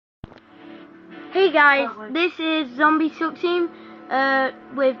Hey guys, this is Zombie Suck Team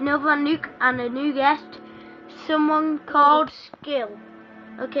with Nova Nuke and a new guest, someone called Skill.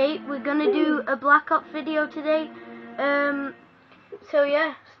 Okay, we're gonna do a Black Ops video today. So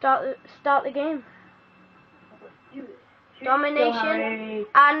yeah, start the game. Domination.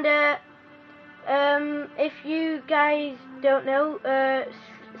 And if you guys don't know,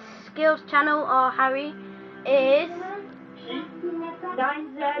 Skill's channel or Harry is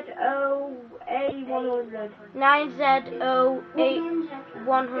 9ZOA100.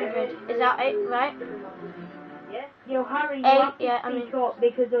 9ZOA100. Is that it, right? Yeah. Yo, Harry, you have to speak up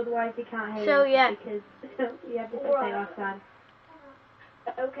because otherwise they can't hear you. So yeah. Because we had this mistake last time.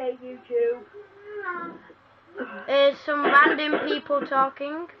 Okay, YouTube. There's some random people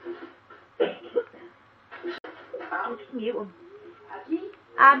talking. I'll just mute them.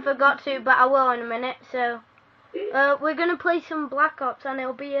 I forgot to, but I will in a minute. So we're gonna play some Black Ops, and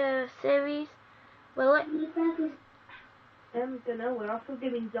it'll be a series. Will it? Don't know. We're also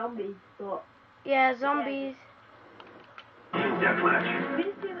doing zombies, but yeah, zombies. Yeah. We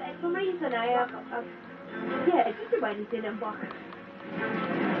just do it for some reason. Yeah, just do anything in Black Ops.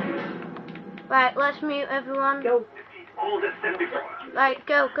 Right, let's mute everyone. Go. Right,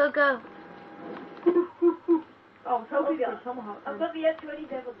 go. Oh, Toby's got tomahawk. I've got the F-27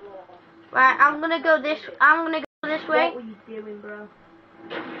 blow. Right, I'm gonna go this way. What were you doing, bro?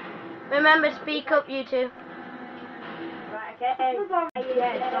 Remember, speak up, you two. Right, okay. Yeah, it's like a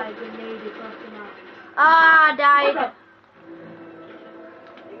grenade across the map. Ah, I died.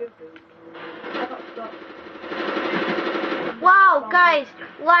 I got stuck. Wow, guys,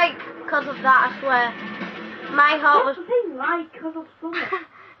 because of that, I swear. My heart was... because of summer.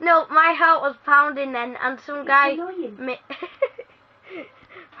 No, my heart was pounding then, and some guy... It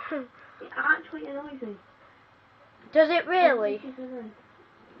actually annoys me. Does it really?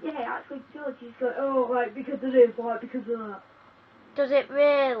 Yeah, it actually does. You just go, oh, right, because of this, right, because of that. Does it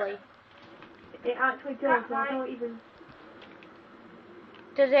really? It actually does, I don't even...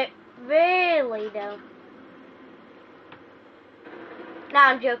 Does it really, though? No,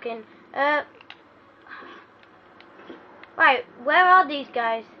 I'm joking. Right, where are these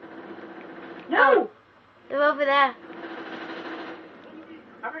guys? No! Oh, they're over there.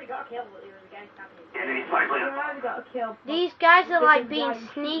 I've already got a kill, but there was a guy standing. I've already got a kill. These guys are like being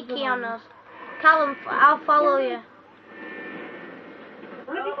sneaky on us. Callum, I'll follow you.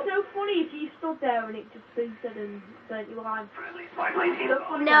 Wouldn't it be so funny if you stood there and it just boosted and burnt you alive?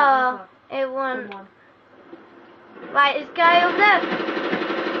 No, it won't. Right, this guy over there.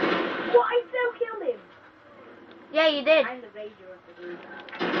 What? I still killed him? Yeah, you did. I'm the rager of the group.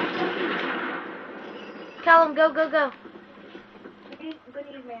 Callum, go. I'm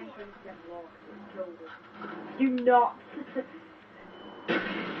gonna use my entrance to block and kill them. Do not.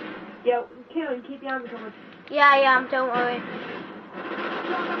 Yo, kill him, keep your arms covered. Yeah, I am, don't worry.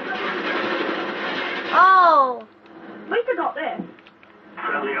 Oh! At least I got this.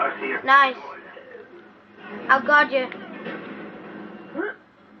 Nice. I'll guard you.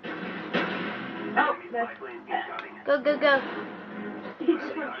 Oh, no. Go. He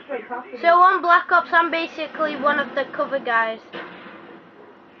just went straight past me. So on Black Ops, I'm basically one of the cover guys.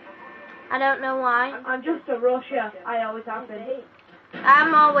 I don't know why. I'm just a rusher. I always have been.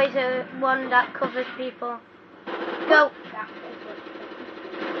 I'm always a one that covers people. Go.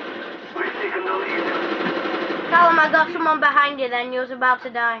 Callum, I got someone behind you then. You was about to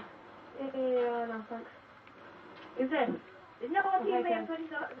die. Yeah, no thanks. Who's this? Isn't that what teammate putting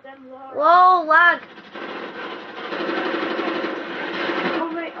them low? Whoa, lag.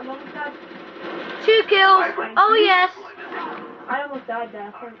 I'm almost dead. 2 kills. Oh yes. I almost died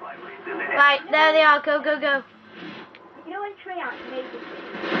there. Right, there they are. Go. You know when Treyarch made this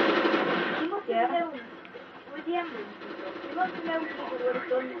thing? You must have known, with the emblems and stuff, you must have known people would have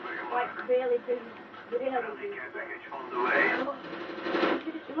done, like, really big videos. You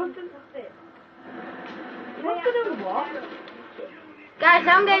must have it. You must have done what? Guys,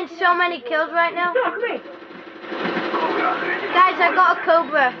 I'm getting so many kills right now. Stop me! Guys, I got a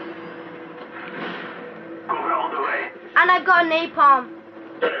Cobra. And I got a napalm.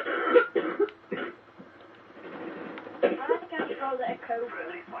 I think I called it a Cobra.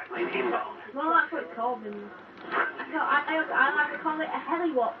 Well, that's what it's called. No, I like to call it a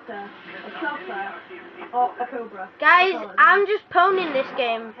helicopter, a chopper, or a Cobra. Guys, I'm just pwning this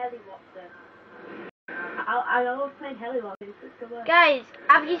game. Helicopter. I always play helicopter. Guys,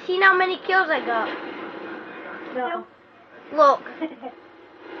 have you seen how many kills I got? No. Look.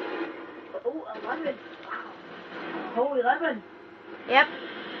 Oh, 11. Oh, 11. Yep.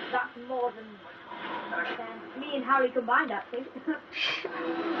 That's more than me and Harry combined, actually.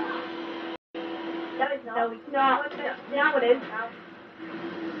 No, it's not. No, it's not. Now it is.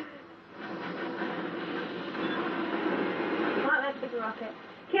 Right, let's pick a rocket.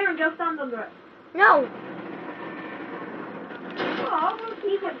 Kieran, go stand under it. No. Oh, I want to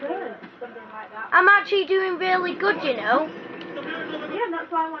keep it burnt. Something like that. I'm actually doing really good, you know. Yeah,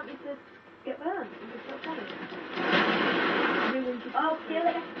 that's why I want you to get burnt. Oh, kill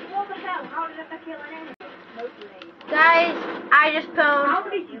it. What the hell? How did I kill an enemy? Guys, I just pwned. How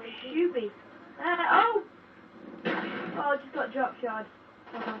did you shoot me? Oh! Oh, I just got drop shot.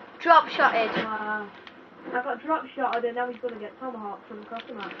 Drop shotted. Wow. I got drop shotted and now he's going to get tomahawked from across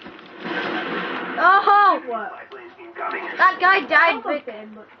the map. Oh! Good work. That guy died. Almost hit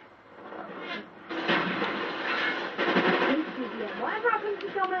him, but... Whatever happened to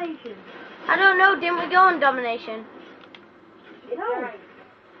domination? I don't know, didn't we go on domination? No.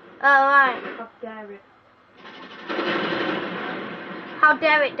 Oh, right. How dare it. How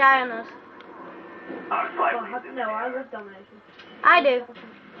dare it die on us? No, I love domination. I do.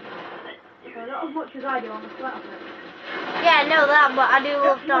 Well, not as much as I do on the flat of it. Yeah, I know that, but I do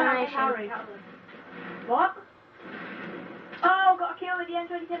love domination. Harry. What? Oh, got a kill with the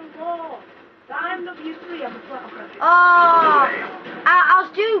N27 claw. I'm W3 on the flat of it. Oh! I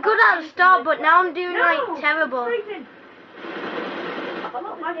was doing good at the start, but now I'm doing, like, terrible. Freezing. I'm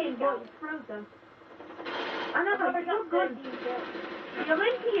not lagging, but it's frozen. I know, but it's good. Your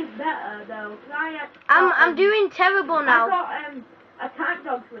linking is better, though. I'm doing terrible now. I got attack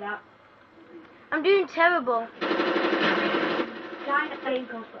dogs for that. I'm doing terrible. Giant game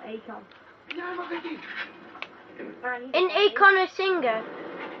called for Akon. In Akon a singer.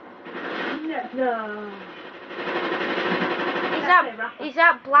 No. Is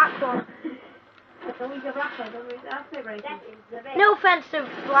that black one? Don't he's a rapper, don't he's that's it racist. No offense to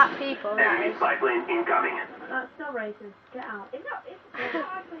black people, that is. That's still racist. Get out. It's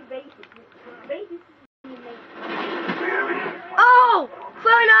actually racist. Racist is Oh!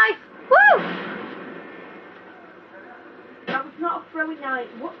 Throw a knife! Woo! That was not a throwing knife.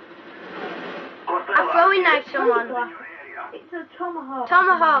 What? A throwing knife someone. It's a tomahawk.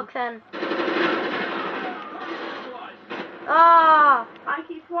 Tomahawk then. Oh! I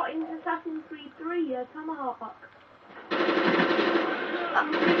keep swatting Assassin's Creed 3, tomahawk. You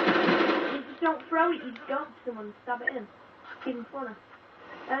just don't throw it, you just go up to someone and stab it in. It's even funner.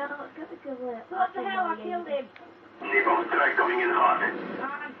 Let's get the kill with it. What the hell, I killed him. Coming in hot.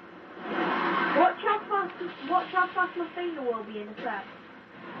 Watch how fast my finger will be in a sec.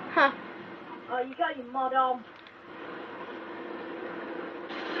 Huh. Oh, you got your mod on.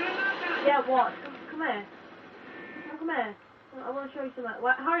 Yeah, what? Come here. Come here. I want to show you something.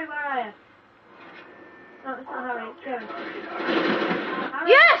 Harry, where are you? No, it's not Harry, it's Kieran. Harry?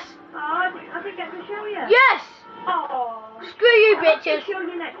 Yes! Oh, I didn't get to show you. Yes! Oh. Screw you, I'll have to bitches. show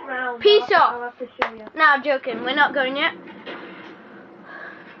you next round. Peace off. I'll have to show you. No, I'm joking. We're not going yet.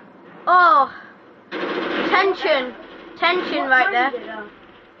 Oh. Tension. Tension right there.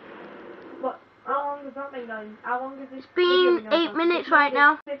 What? How long has that been going? How long has this It's been 8 minutes right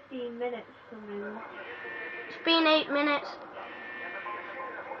now. 15 minutes for some reason. It's been 8 minutes.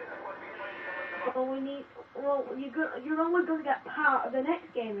 Well, you're only going to get part of the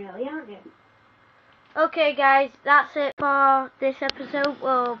next game, really, aren't you? Okay, guys, that's it for this episode.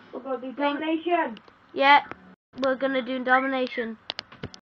 We're going to do domination. Yeah, we're gonna do domination.